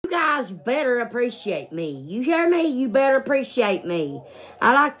guys better appreciate me. You hear me? You better appreciate me.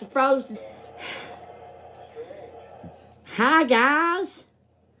 I like the frozen. Hi, guys.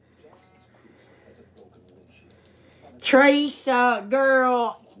 Teresa,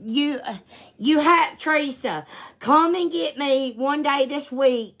 girl, you have Teresa. Come and get me one day this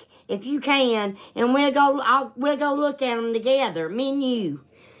week if you can, and we'll go look at them together, me and you.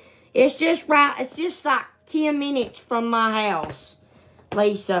 It's just right. It's just like 10 minutes from my house.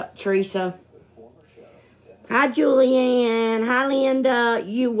 Teresa. Hi, Julianne. Hi, Linda.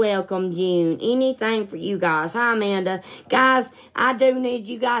 You welcome, June. Anything for you guys. Hi, Amanda. Guys, I do need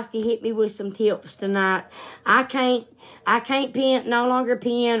you guys to hit me with some tips tonight. I can't no longer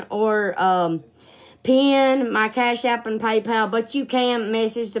pin or pin my Cash App and PayPal, but you can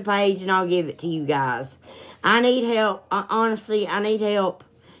message the page and I'll give it to you guys. I need help. Honestly, I need help.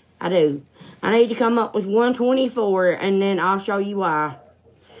 I do. I need to come up with 124, and then I'll show you why.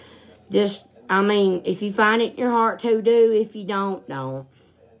 If you find it in your heart to do. If you don't, don't.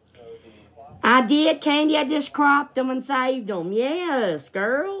 I did, Candy. I just cropped them and saved them. Yes,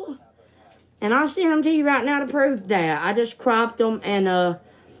 girl. And I'll send them to you right now to prove that. I just cropped them and,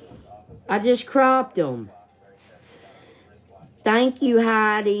 Thank you,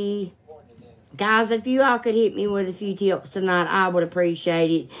 Heidi. Guys, if you all could hit me with a few tips tonight, I would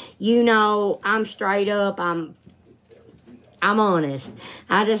appreciate it. You know, I'm straight up. I'm honest.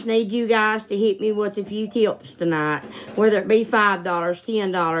 I just need you guys to hit me with a few tips tonight, whether it be $5,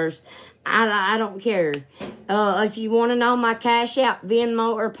 $10. I don't care. If you want to know my Cash App,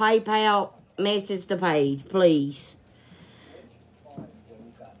 Venmo, or PayPal, message the page, please.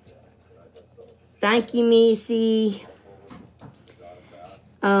 Thank you, Missy.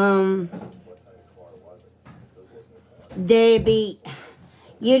 Debbie,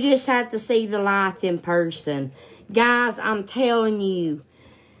 you just have to see the lights in person. Guys, I'm telling you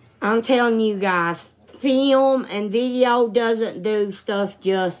guys, film and video doesn't do stuff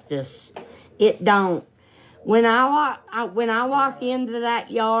justice. It don't. When I walk into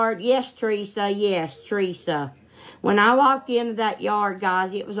that yard, yes, Teresa. When I walked into that yard,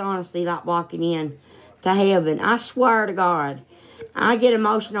 guys, it was honestly like walking in to heaven. I swear to God. I get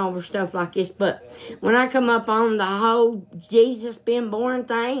emotional over stuff like this, but when I come up on the whole Jesus been born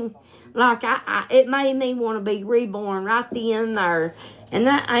thing, like it made me want to be reborn right then there. And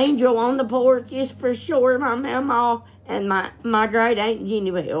that angel on the porch is for sure my mama and my great aunt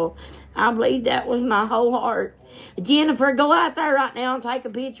Jennifer. I believe that was my whole heart. Jennifer, go out there right now and take a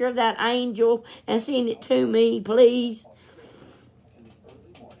picture of that angel and send it to me, please.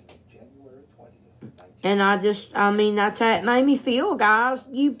 And that's how it made me feel, guys.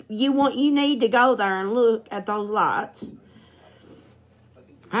 You need to go there and look at those lights.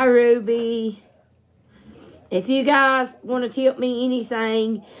 Hi, Ruby. If you guys want to tip me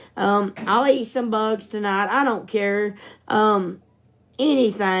anything, I'll eat some bugs tonight. I don't care.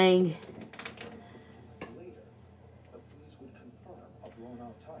 Anything.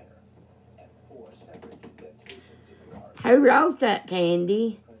 Who wrote that,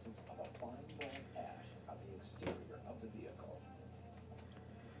 Candy?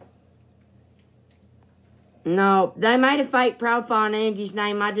 No, they made a fake profile on Angie's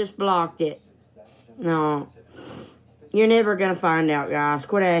name. I just blocked it. No. You're never going to find out, guys.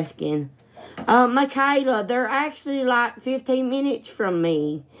 Quit asking. Michaela, they're actually like 15 minutes from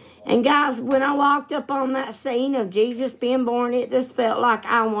me. And guys, when I walked up on that scene of Jesus being born, it just felt like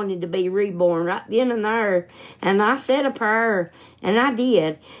I wanted to be reborn right then and there. And I said a prayer, and I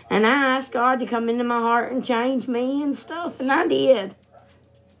did. And I asked God to come into my heart and change me and stuff, and I did.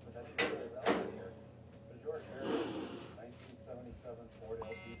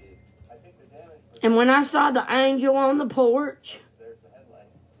 And when I saw the angel on the porch,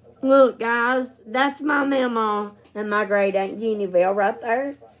 look, guys, that's my mama and my great aunt Jennifer right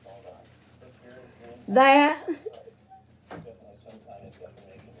there. That.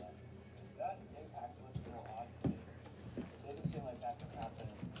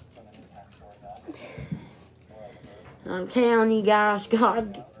 I'm telling you guys,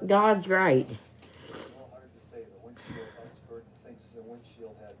 God's great.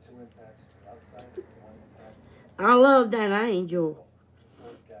 I love that angel.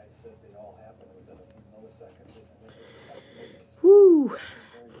 Whew.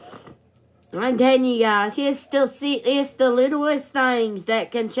 I'm telling you guys, it's the littlest things that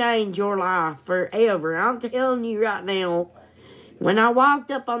can change your life forever. I'm telling you right now. When I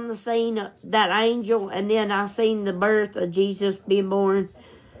walked up on the scene of that angel and then I seen the birth of Jesus being born,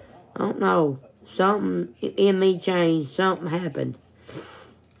 I don't know, something in me changed. Something happened.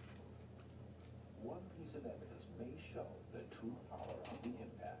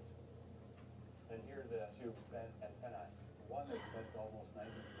 And here are the two antennae. One is set to almost 90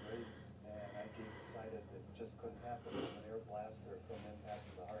 degrees, and I decided that it just couldn't happen from an air blast or from impact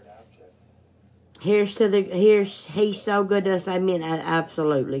of a hard object. He's so good to us. I mean,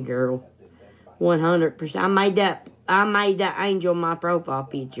 absolutely, girl. 100%. I made that angel my profile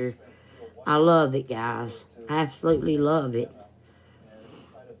picture. I love it, guys. I absolutely love it.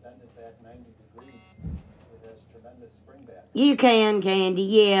 You can, Candy.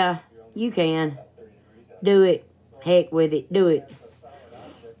 Yeah, you can. Do it. Heck with it. Do it.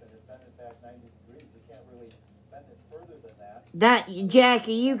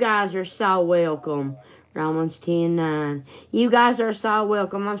 Jackie, you guys are so welcome. Romans 10:9. You guys are so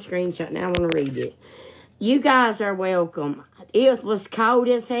welcome. I'm screenshotting. I want to read it. You guys are welcome. It was cold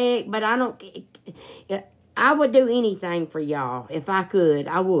as heck, but I would do anything for y'all. If I could,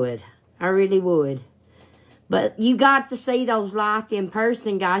 I would. I really would. But you got to see those lights in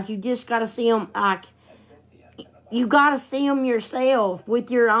person, guys. You just got to see them you got to see them yourself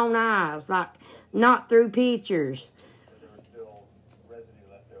with your own eyes, not through pictures.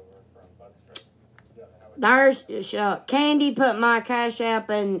 There's Candy put my Cash App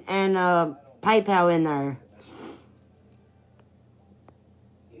and PayPal in there.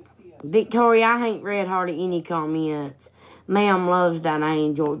 Victoria, I ain't read hardly any comments. Ma'am loves that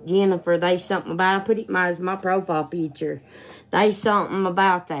angel. Jennifer, they something about it. I put it as my profile picture. They something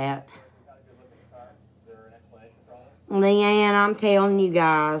about that. Leanne, I'm telling you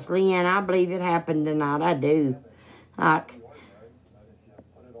guys. Leanne, I believe it happened tonight. I do.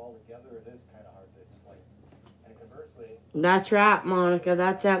 That's right, Monica.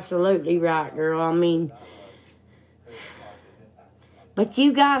 That's absolutely right, girl. I mean, but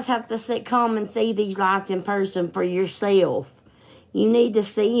you guys have to come and see these lights in person for yourself. You need to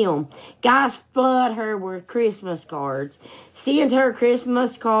see them. Guys, flood her with Christmas cards. Send her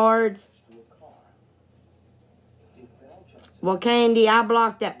Christmas cards. Well, Candy, I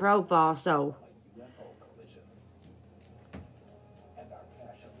blocked that profile, so.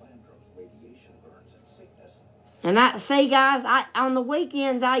 And see, guys, on the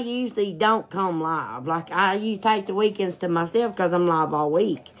weekends, I usually don't come live. Like, I usually take the weekends to myself because I'm live all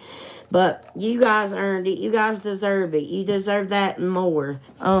week. But you guys earned it. You guys deserve it. You deserve that and more.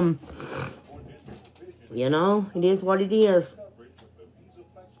 You know, it is what it is.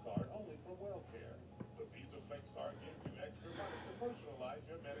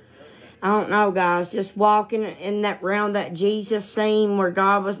 I don't know, guys. Just walking in around that Jesus scene where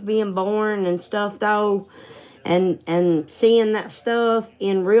God was being born and stuff, though. And seeing that stuff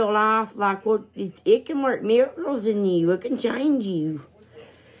in real life, like, well, it can work miracles in you. It can change you.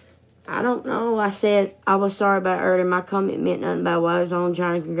 I don't know. I said, I was sorry about earlier. My comment meant nothing about what I was on,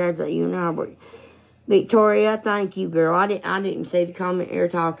 trying to congratulate you and Albert. Victoria, thank you, girl. I didn't see the comment you're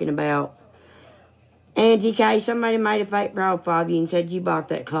talking about. Angie K, somebody made a fake profile of you and said you bought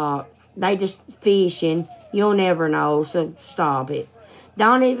that clock. They just fishing. You'll never know, so stop it.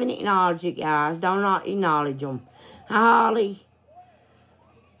 Don't even acknowledge it, guys. Don't not acknowledge them. Holly.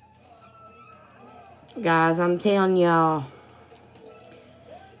 Guys, I'm telling y'all.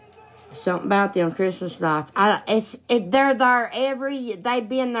 Something about them Christmas lights. They're there they've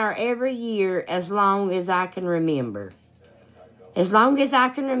been there every year as long as I can remember. As long as I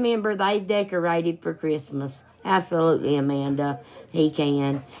can remember, they've decorated for Christmas. Absolutely, Amanda. He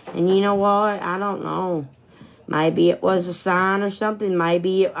can. And you know what? I don't know. Maybe it was a sign or something.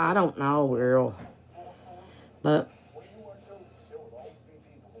 Maybe, I don't know, girl. But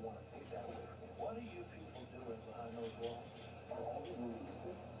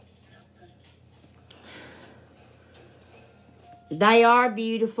they are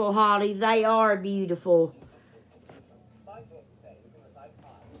beautiful, Holly. They are beautiful.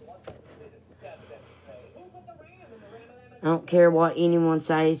 I don't care what anyone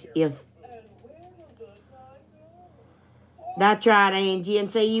says. That's right, Angie.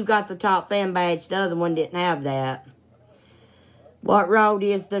 And see, you got the top fan badge. The other one didn't have that. What road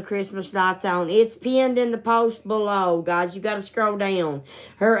is the Christmas lights on? It's pinned in the post below, guys. You got to scroll down.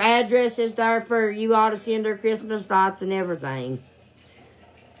 Her address is there for you all to send her Christmas lights and everything.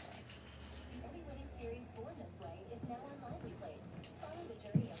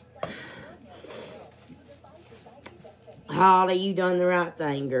 Holly, you done the right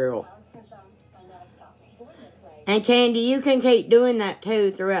thing, girl. And Candy, you can keep doing that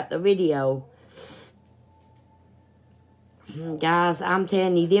too throughout the video. Guys, I'm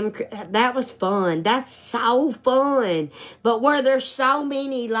telling you, that was fun. That's so fun. But where there's so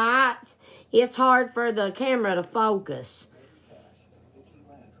many lights, it's hard for the camera to focus.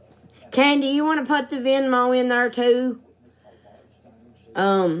 Candy, you want to put the Venmo in there too?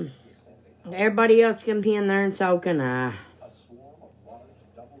 Everybody else can be in there and so can I. A swarm of large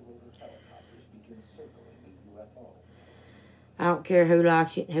double-rotor helicopters begin circling the UFO. I don't care who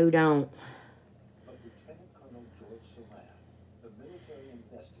likes it and who don't. But Lieutenant Colonel George Saran, the military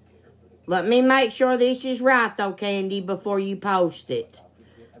investigator for the Let me make sure this is right, though, Candy, before you post it.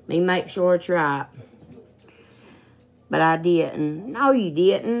 Let me make sure it's right. But I didn't. No, you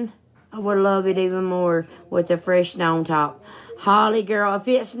didn't. I would love it even more with the fresh snow on top. Holly, girl, if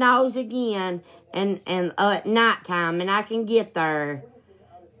it snows again and at nighttime and I can get there,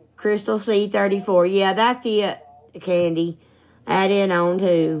 Crystal C34. Yeah, that's it, Candy. Add it on,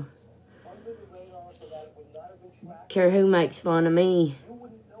 too. Care who makes fun of me.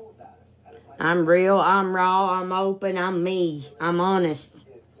 I'm real, I'm raw, I'm open, I'm me. I'm honest.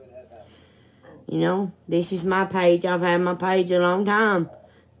 You know, this is my page. I've had my page a long time.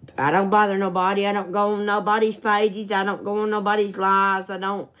 I don't bother nobody. I don't go on nobody's pages. I don't go on nobody's lives. I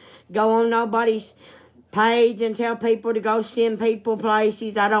don't go on nobody's page and tell people to go send people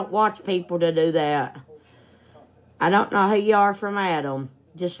places. I don't watch people to do that. I don't know who you are from Adam.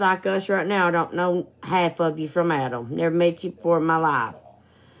 Just like us right now, I don't know half of you from Adam. Never met you before in my life.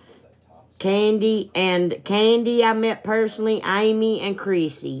 Candy I met personally, Amy and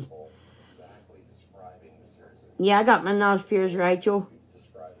Chrissy. Yeah, I got my nose pierced, Rachel.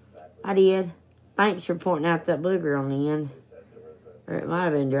 I did. Thanks for pointing out that booger on the end. Or it might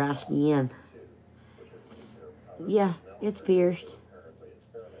have been dry skin. Yeah, it's pierced.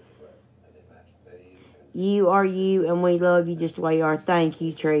 You are you, and we love you just the way you are. Thank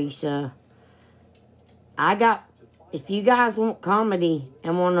you, Teresa. If you guys want comedy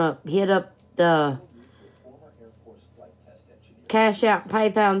and want to hit up the Cash Out,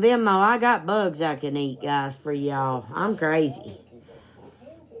 PayPal, and Venmo, I got bugs I can eat, guys, for y'all. I'm crazy.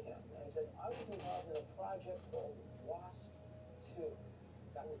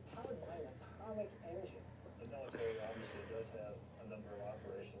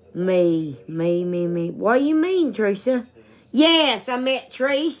 Me. What do you mean, Teresa? Yes, I met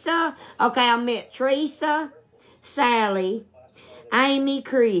Teresa. Okay, I met Teresa, Sally, Amy,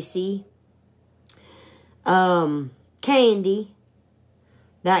 Chrissy, Candy,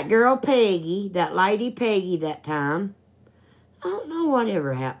 that girl Peggy, that lady Peggy that time. I don't know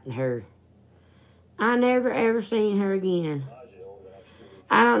whatever happened to her. I never ever seen her again.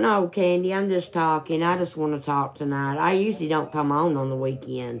 I don't know, Candy. I'm just talking. I just want to talk tonight. I usually don't come on the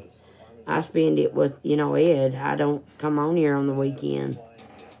weekend. I spend it with, Ed. I don't come on here on the weekend.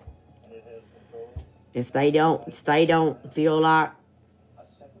 If they don't feel like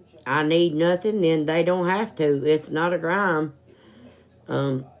I need nothing, then they don't have to. It's not a crime.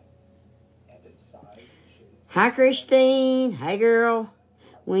 Hi, Christine. Hey, girl.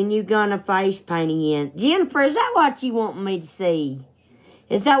 When you gonna face paint again? Jennifer, is that what you want me to see?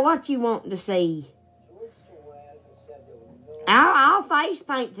 Is that what you want to see? I'll face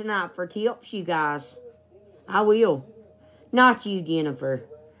paint tonight for tips, you guys. I will. Not you, Jennifer.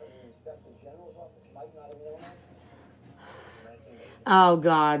 Oh,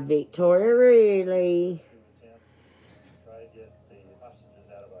 God, Victoria, really?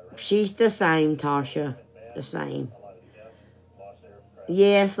 She's the same, Tasha. The same.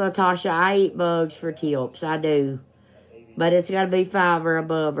 Yes, Latasha, I eat bugs for tips. I do. But it's got to be 5 or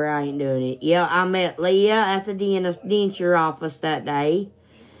above or I ain't doing it. Yeah, I met Leah at the denture office that day.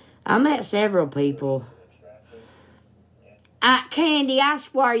 I met several people. Candy, I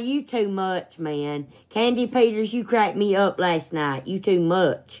swear you too much, man. Candy Peters, you cracked me up last night. You too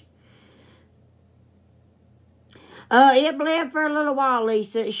much. It bled for a little while,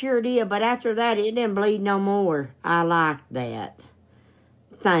 Lisa. It sure did. But after that, it didn't bleed no more. I liked that.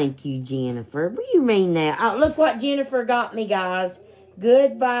 Thank you, Jennifer. What do you mean that? Oh, look what Jennifer got me, guys.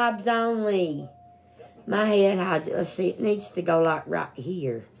 Good vibes only. My head hides it. Let's see. It needs to go like right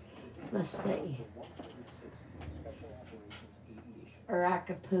here. Let's see. Or I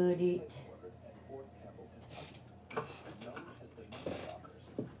could put it.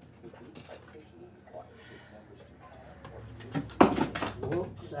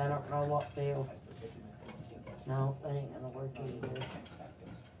 Whoops, I don't know what fell. No, that ain't gonna work either.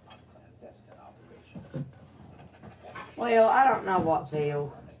 Well, I don't know what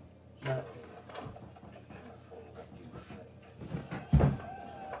fell, but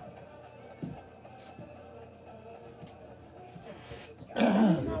I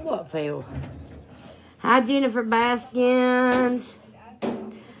don't know what fell. Hi, Jennifer Baskins.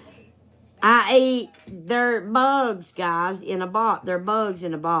 I eat their bugs, guys, in a box. They're bugs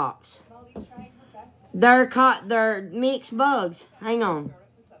in a box. They're mixed bugs. Hang on.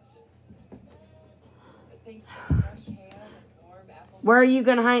 Where are you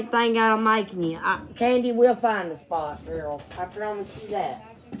gonna hang thing out I'm making you? Candy will find the spot, girl. I promise you that.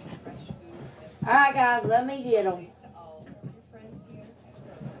 Alright, guys, let me get them.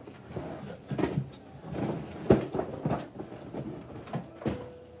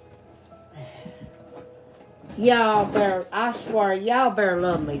 Y'all better, I swear, y'all better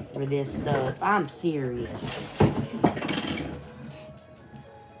love me for this stuff. I'm serious.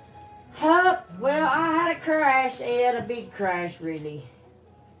 Well, I had a crash, Ed, a big crash, really.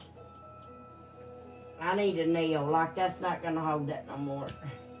 I need a nail, like that's not gonna hold that no more.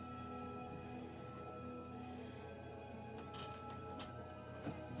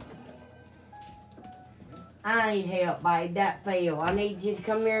 I need help, babe. That fell. I need you to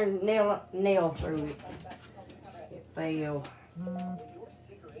come here and nail through it. It fell.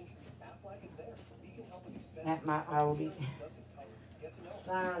 That might hold it.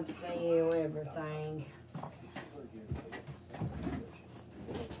 Signs fell, everything.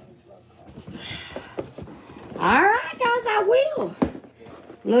 Alright, guys, I will.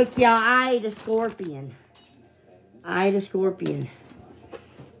 Look, y'all, I ate a scorpion.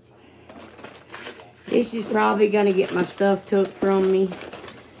 This is probably going to get my stuff took from me.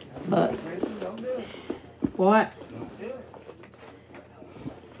 But, what?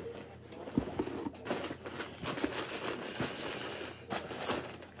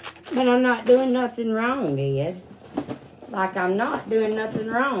 But I'm not doing nothing wrong, Ed. Like I'm not doing nothing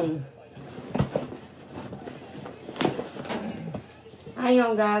wrong. Hang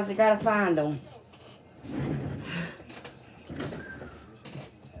on, guys. I got to find them.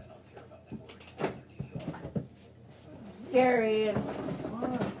 There it is.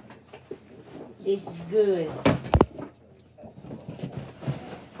 This is good.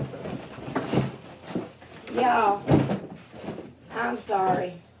 Y'all, I'm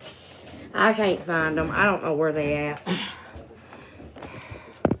sorry. I can't find them. I don't know where they at.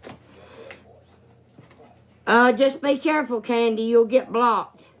 Just be careful, Candy. You'll get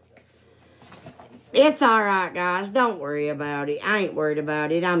blocked. It's all right, guys. Don't worry about it. I ain't worried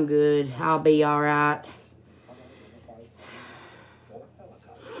about it. I'm good. I'll be all right.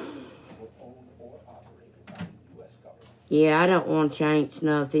 Yeah, I don't want to change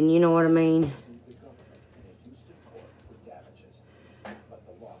nothing. You know what I mean?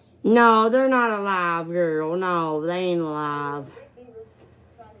 No, they're not alive, girl. No, they ain't alive.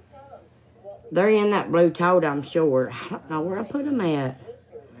 They're in that blue tote, I'm sure. I don't know where I put them at.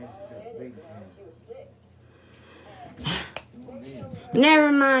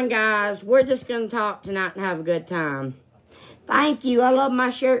 Never mind, guys. We're just going to talk tonight and have a good time. Thank you. I love my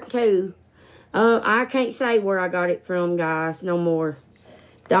shirt, too. I can't say where I got it from, guys. No more.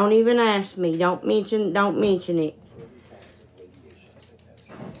 Don't even ask me. Don't mention it.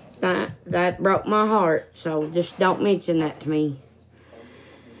 That broke my heart. So just don't mention that to me.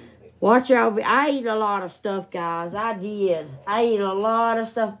 Watch out. I eat a lot of stuff, guys. I did. I eat a lot of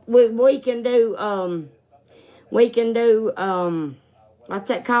stuff. We can do, what's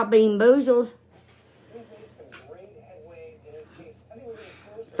that called? Bean boozled.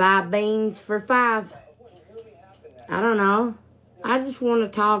 5 beans for 5. I don't know. I just want to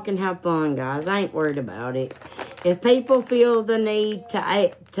talk and have fun, guys. I ain't worried about it. If people feel the need to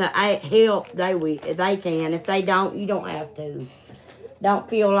help, they can. If they don't, you don't have to. Don't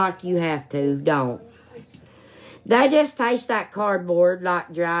feel like you have to. Don't. They just taste like cardboard,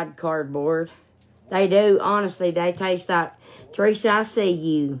 like dried cardboard. They do. Honestly, they taste like... Teresa, I see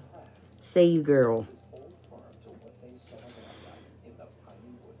you. See you, girl.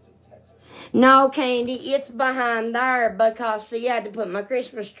 No, Candy, it's behind there because, see, I had to put my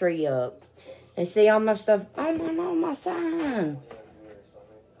Christmas tree up. And see all my stuff on my sign.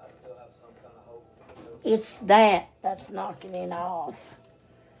 It's that's knocking it off.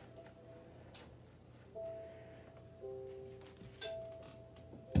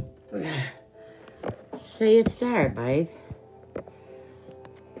 See, it's there, babe.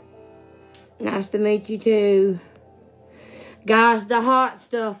 Nice to meet you, too. Guys, the hot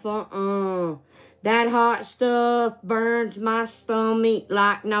stuff, that hot stuff burns my stomach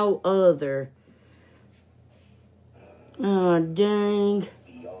like no other. Oh, dang.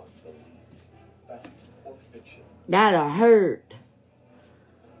 That'll hurt.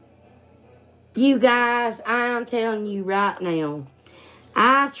 You guys, I'm telling you right now,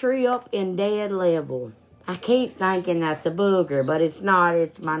 I trip in dead level. I keep thinking that's a booger, but it's not.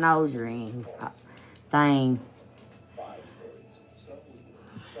 It's my nose ring thing.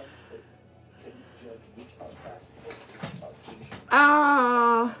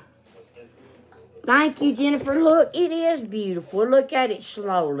 Oh, thank you, Jennifer. Look, it is beautiful. Look at it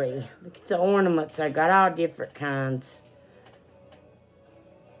slowly. Look at the ornaments. I got all different kinds.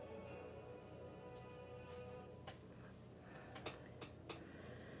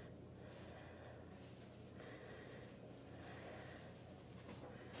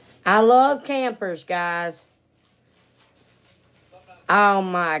 I love campers, guys. Oh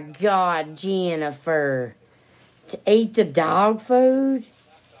my God, Jennifer. To eat the dog food?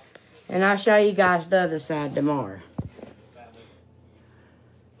 And I'll show you guys the other side tomorrow.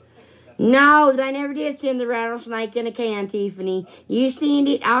 No, they never did send the rattlesnake in a can, Tiffany. You send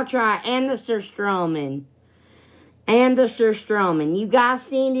it, I'll try it. And the surströmming. You guys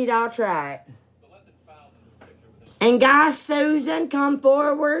send it, I'll try it. And guys, Susan come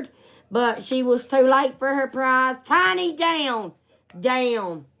forward, but she was too late for her prize. Tiny, down.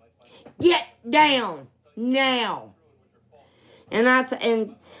 Down. Get down. Now. And I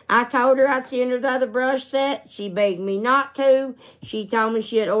told her I'd send her the other brush set. She begged me not to. She told me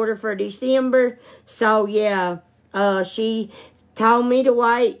she had ordered for December. So, yeah, she told me to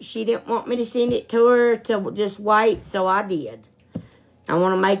wait. She didn't want me to send it to her to just wait, so I did. I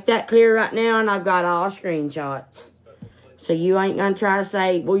want to make that clear right now, and I've got all screenshots. So you ain't going to try to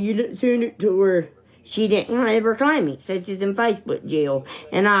say, well, you didn't send it to her. She didn't ever claim it. Said she's in Facebook jail.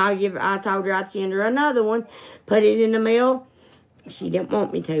 And I told her I'd send her another one, put it in the mail. She didn't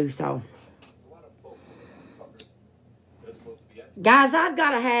want me to, so. Guys, I've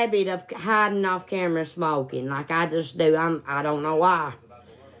got a habit of hiding off camera smoking. Like I just do. I don't know why.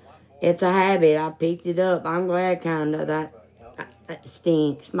 It's a habit. I picked it up. I'm glad kind of that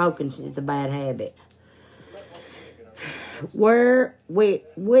stinks. Smoking is a bad habit.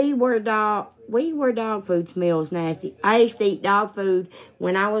 Dog food smells nasty. I used to eat dog food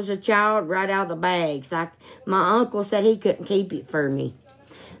when I was a child right out of the bags. My uncle said he couldn't keep it for me.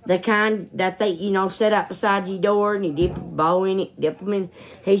 The kind that they, set up beside your door and you dip a bowl in it, dip them in.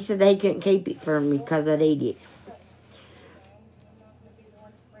 He said they couldn't keep it for me because I'd eat it.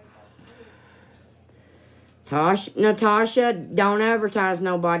 Natasha, don't advertise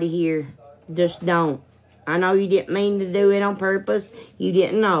nobody here. Just don't. I know you didn't mean to do it on purpose. You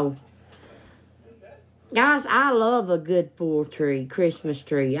didn't know. Guys, I love a good full tree, Christmas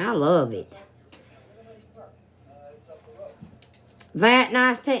tree. I love it. VAT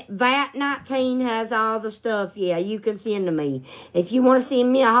 19 has all the stuff. Yeah, you can send to me. If you want to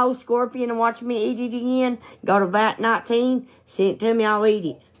send me a whole scorpion and watch me eat it again, go to VAT 19, send it to me, I'll eat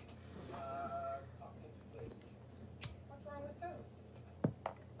it.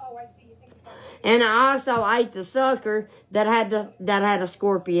 And I also ate the sucker that had a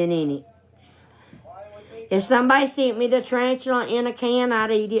scorpion in it. If somebody sent me the tarantula in a can, I'd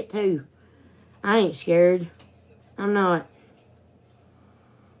eat it too. I ain't scared. I'm not.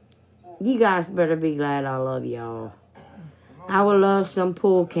 You guys better be glad I love y'all. I would love some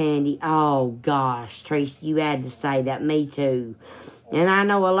pool candy. Oh, gosh, Tracy, you had to say that. Me too. And I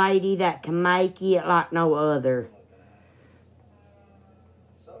know a lady that can make it like no other.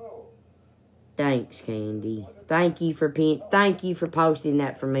 Thanks, Candy. Thank you for posting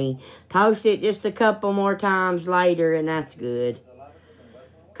that for me. Post it just a couple more times later, and that's good.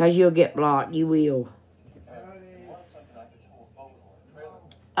 Because you'll get blocked. You will.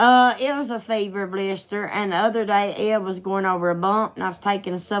 It was a fever blister, and the other day Ed was going over a bump, and I was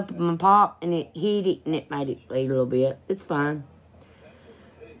taking a supplement pop, and it hit it, and it made it bleed a little bit. It's fine.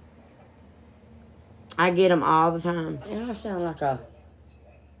 I get them all the time. And I sound like a...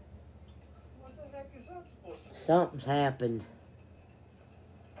 Something's happened.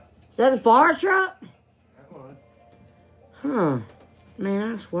 Is that a fire truck? Huh.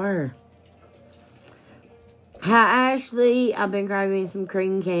 Man, I swear. Hi, Ashley. I've been craving some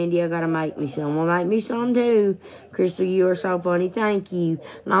cream candy. I gotta make me some. Well, make me some too. Crystal, you are so funny. Thank you.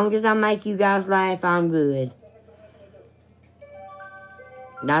 As long as I make you guys laugh, I'm good.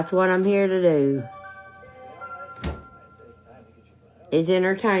 That's what I'm here to do. Is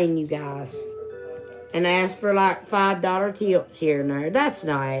entertain you guys. And ask for like $5 tips here and there. That's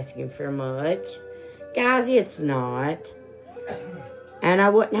not asking for much. Guys, it's not. And I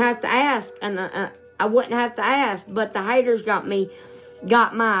wouldn't have to ask. But the haters got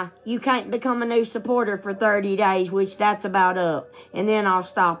my, you can't become a new supporter for 30 days, which that's about up. And then I'll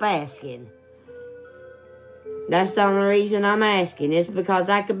stop asking. That's the only reason I'm asking. It's because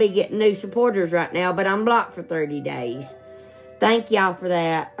I could be getting new supporters right now, but I'm blocked for 30 days. Thank y'all for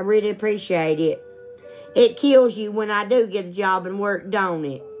that. I really appreciate it. It kills you when I do get a job and work, don't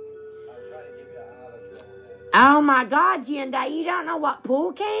it? Oh my God, Jenda, you don't know what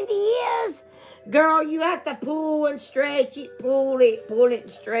pool candy is? Girl, you have to pull and stretch it, pull it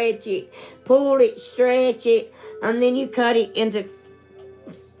and stretch it, pull it, stretch it, and then you cut it into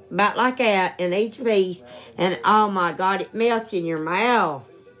about like that in each piece, and oh my God, it melts in your mouth.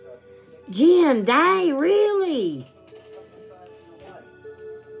 Jenda, really?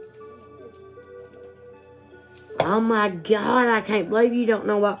 Oh my God, I can't believe you don't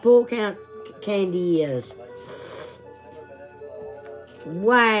know what pool candy is.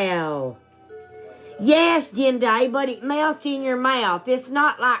 Wow. Yes, Jim Day, but it melts in your mouth. It's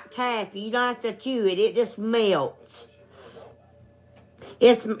not like taffy. You don't have to chew it. It just melts.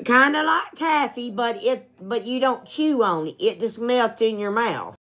 It's kind of like taffy, but you don't chew on it. It just melts in your mouth.